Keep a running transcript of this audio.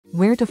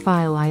Where to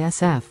file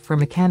ISF for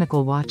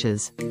mechanical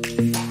watches.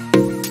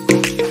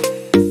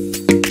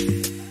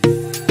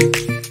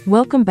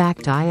 Welcome back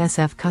to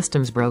ISF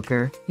Customs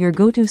Broker, your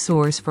go-to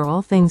source for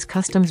all things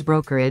customs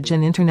brokerage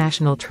and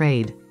international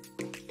trade.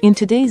 In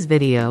today's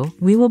video,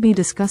 we will be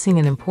discussing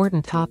an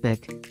important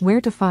topic,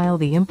 where to file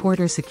the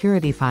Importer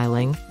Security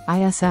Filing,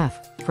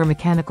 ISF, for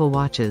mechanical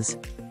watches.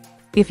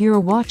 If you're a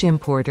watch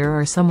importer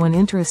or someone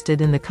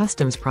interested in the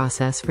customs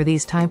process for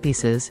these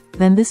timepieces,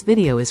 then this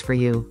video is for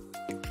you.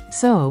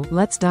 So,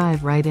 let's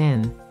dive right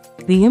in.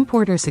 The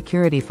Importer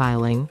Security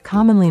Filing,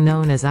 commonly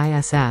known as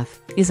ISF,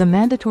 is a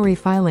mandatory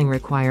filing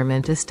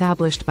requirement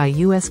established by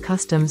U.S.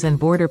 Customs and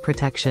Border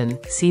Protection,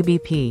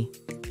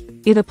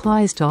 CBP. It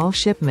applies to all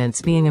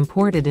shipments being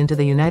imported into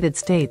the United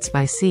States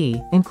by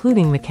sea,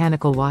 including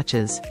mechanical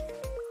watches.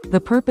 The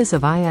purpose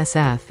of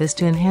ISF is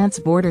to enhance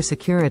border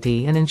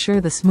security and ensure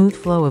the smooth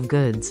flow of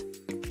goods.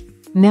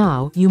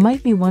 Now, you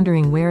might be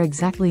wondering where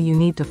exactly you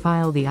need to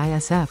file the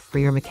ISF for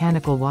your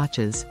mechanical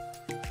watches.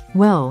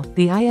 Well,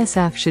 the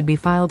ISF should be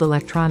filed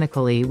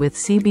electronically with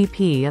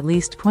CBP at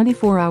least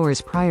 24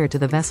 hours prior to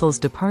the vessel's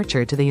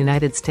departure to the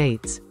United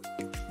States.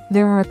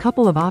 There are a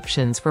couple of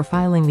options for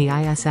filing the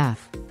ISF.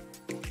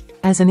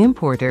 As an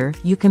importer,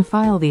 you can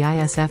file the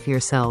ISF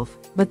yourself,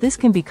 but this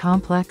can be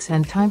complex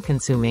and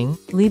time-consuming,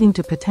 leading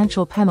to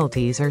potential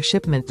penalties or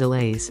shipment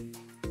delays.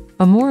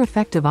 A more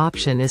effective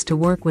option is to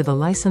work with a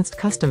licensed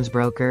customs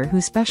broker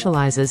who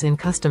specializes in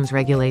customs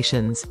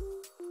regulations.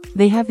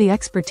 They have the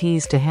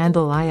expertise to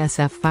handle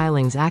ISF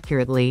filings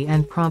accurately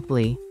and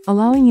promptly,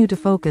 allowing you to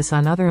focus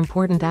on other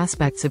important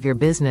aspects of your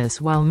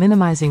business while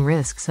minimizing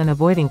risks and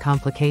avoiding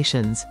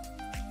complications.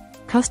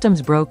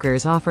 Customs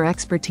brokers offer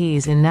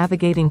expertise in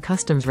navigating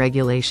customs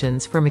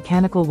regulations for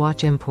mechanical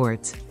watch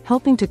imports,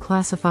 helping to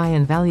classify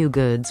and value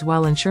goods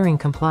while ensuring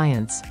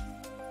compliance.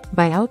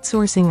 By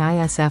outsourcing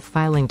ISF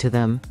filing to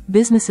them,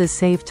 businesses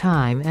save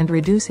time and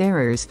reduce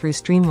errors through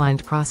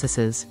streamlined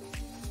processes.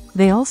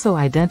 They also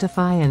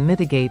identify and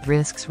mitigate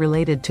risks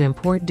related to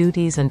import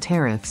duties and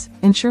tariffs,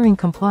 ensuring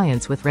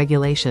compliance with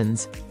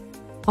regulations.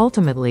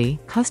 Ultimately,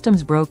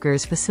 customs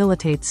brokers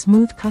facilitate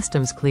smooth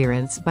customs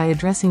clearance by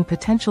addressing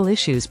potential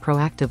issues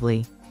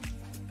proactively.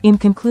 In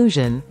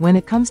conclusion, when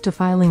it comes to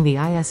filing the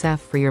ISF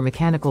for your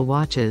mechanical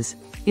watches,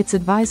 it's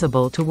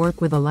advisable to work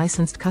with a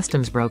licensed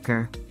customs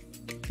broker.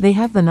 They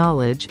have the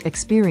knowledge,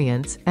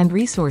 experience, and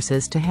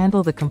resources to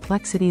handle the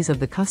complexities of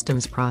the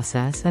customs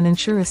process and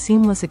ensure a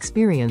seamless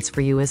experience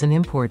for you as an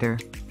importer.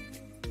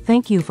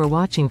 Thank you for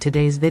watching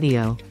today's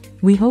video.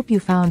 We hope you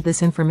found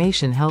this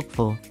information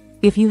helpful.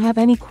 If you have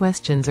any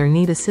questions or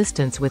need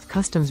assistance with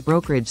customs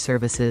brokerage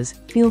services,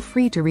 feel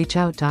free to reach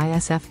out to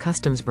ISF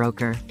Customs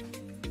Broker.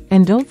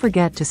 And don't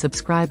forget to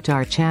subscribe to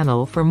our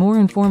channel for more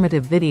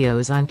informative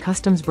videos on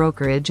customs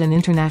brokerage and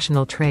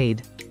international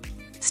trade.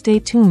 Stay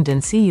tuned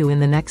and see you in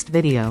the next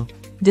video.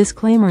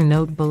 Disclaimer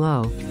note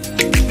below.